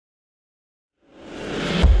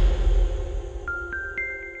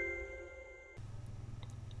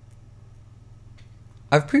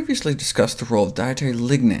I've previously discussed the role of dietary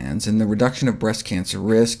lignans in the reduction of breast cancer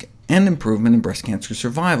risk and improvement in breast cancer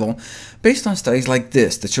survival, based on studies like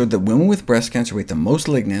this that showed that women with breast cancer who ate the most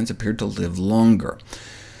lignans appeared to live longer.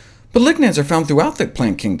 But lignans are found throughout the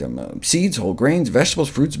plant kingdom, seeds, whole grains, vegetables,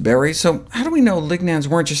 fruits, berries, so how do we know lignans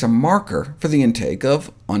weren't just a marker for the intake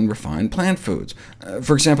of unrefined plant foods?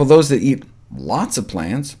 For example, those that eat lots of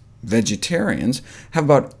plants, vegetarians, have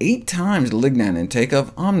about 8 times the lignan intake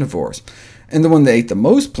of omnivores, and the one that ate the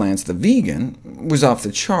most plants, the vegan, was off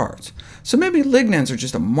the charts. So maybe lignans are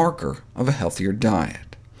just a marker of a healthier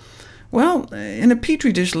diet. Well, in a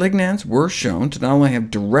petri dish, lignans were shown to not only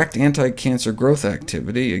have direct anti-cancer growth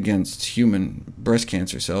activity against human breast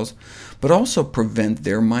cancer cells, but also prevent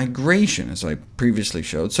their migration, as I previously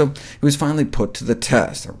showed. So it was finally put to the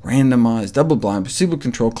test. A randomized, double-blind,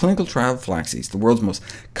 placebo-controlled clinical trial of flaxseed, the world's most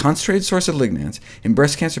concentrated source of lignans, in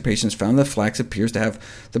breast cancer patients found that flax appears to have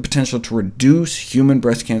the potential to reduce human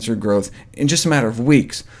breast cancer growth in just a matter of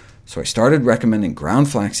weeks. So I started recommending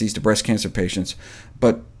ground flaxseed to breast cancer patients,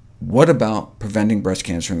 but what about preventing breast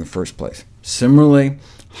cancer in the first place? Similarly,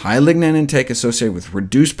 high lignan intake associated with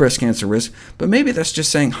reduced breast cancer risk, but maybe that's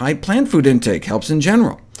just saying high plant food intake helps in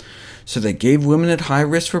general. So they gave women at high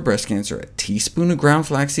risk for breast cancer a teaspoon of ground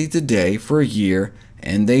flax seeds a day for a year,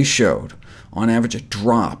 and they showed, on average, a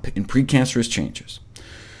drop in precancerous changes.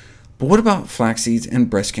 But what about flax seeds and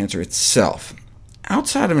breast cancer itself?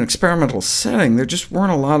 Outside of an experimental setting, there just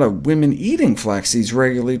weren't a lot of women eating flax seeds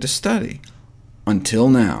regularly to study. Until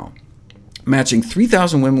now. Matching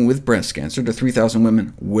 3,000 women with breast cancer to 3,000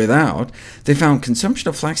 women without, they found consumption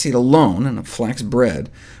of flaxseed alone, and of flax bread,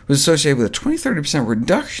 was associated with a 20–30%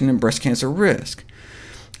 reduction in breast cancer risk.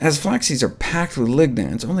 As flax seeds are packed with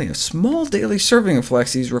lignans, only a small daily serving of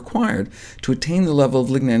flax seeds is required to attain the level of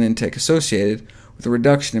lignan intake associated with a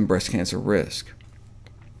reduction in breast cancer risk.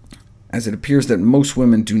 As it appears that most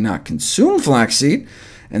women do not consume flaxseed,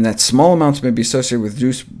 and that small amounts may be associated with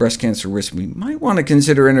reduced breast cancer risk, we might want to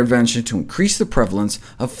consider intervention to increase the prevalence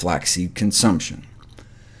of flaxseed consumption.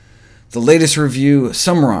 The latest review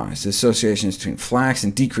summarized the associations between flax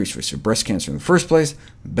and decreased risk of breast cancer in the first place,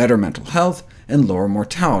 better mental health, and lower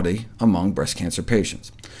mortality among breast cancer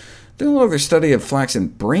patients. The only other study of flax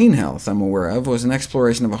and brain health I'm aware of was an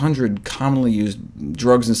exploration of 100 commonly used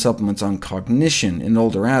drugs and supplements on cognition in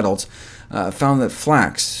older adults, found that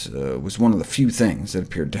flax was one of the few things that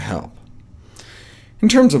appeared to help. In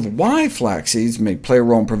terms of why flax seeds may play a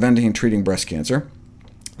role in preventing and treating breast cancer,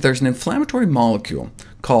 there's an inflammatory molecule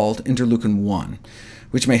called interleukin-1,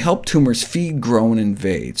 which may help tumors feed, grow, and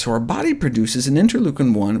invade. So our body produces an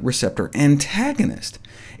interleukin-1 receptor antagonist.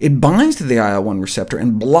 It binds to the IL-1 receptor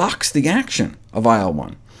and blocks the action of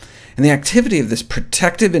IL-1. And the activity of this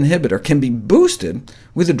protective inhibitor can be boosted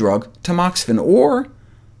with the drug tamoxifen, or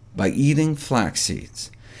by eating flax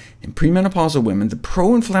seeds. In premenopausal women, the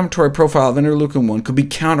pro-inflammatory profile of interleukin-1 could be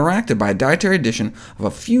counteracted by a dietary addition of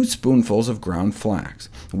a few spoonfuls of ground flax.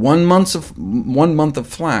 1 month of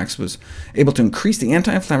flax was able to increase the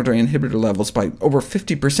anti-inflammatory inhibitor levels by over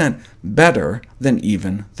 50%, better than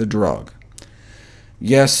even the drug.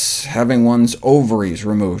 Yes, having one's ovaries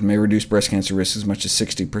removed may reduce breast cancer risk as much as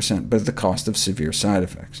 60%, but at the cost of severe side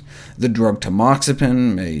effects. The drug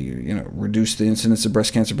tamoxifen may reduce the incidence of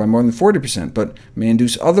breast cancer by more than 40%, but may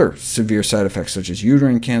induce other severe side effects, such as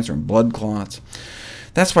uterine cancer and blood clots.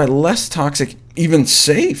 That's why less toxic, even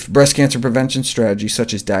safe, breast cancer prevention strategies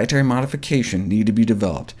such as dietary modification need to be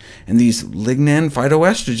developed, and these lignan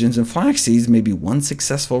phytoestrogens in flax seeds may be one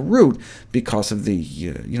successful route because of the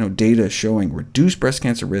data showing reduced breast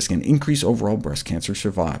cancer risk and increased overall breast cancer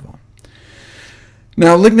survival.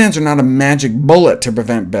 Now, lignans are not a magic bullet to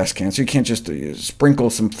prevent breast cancer. You can't just sprinkle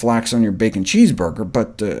some flax on your bacon cheeseburger,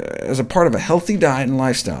 but as a part of a healthy diet and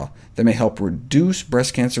lifestyle, they may help reduce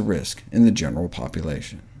breast cancer risk in the general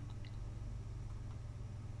population.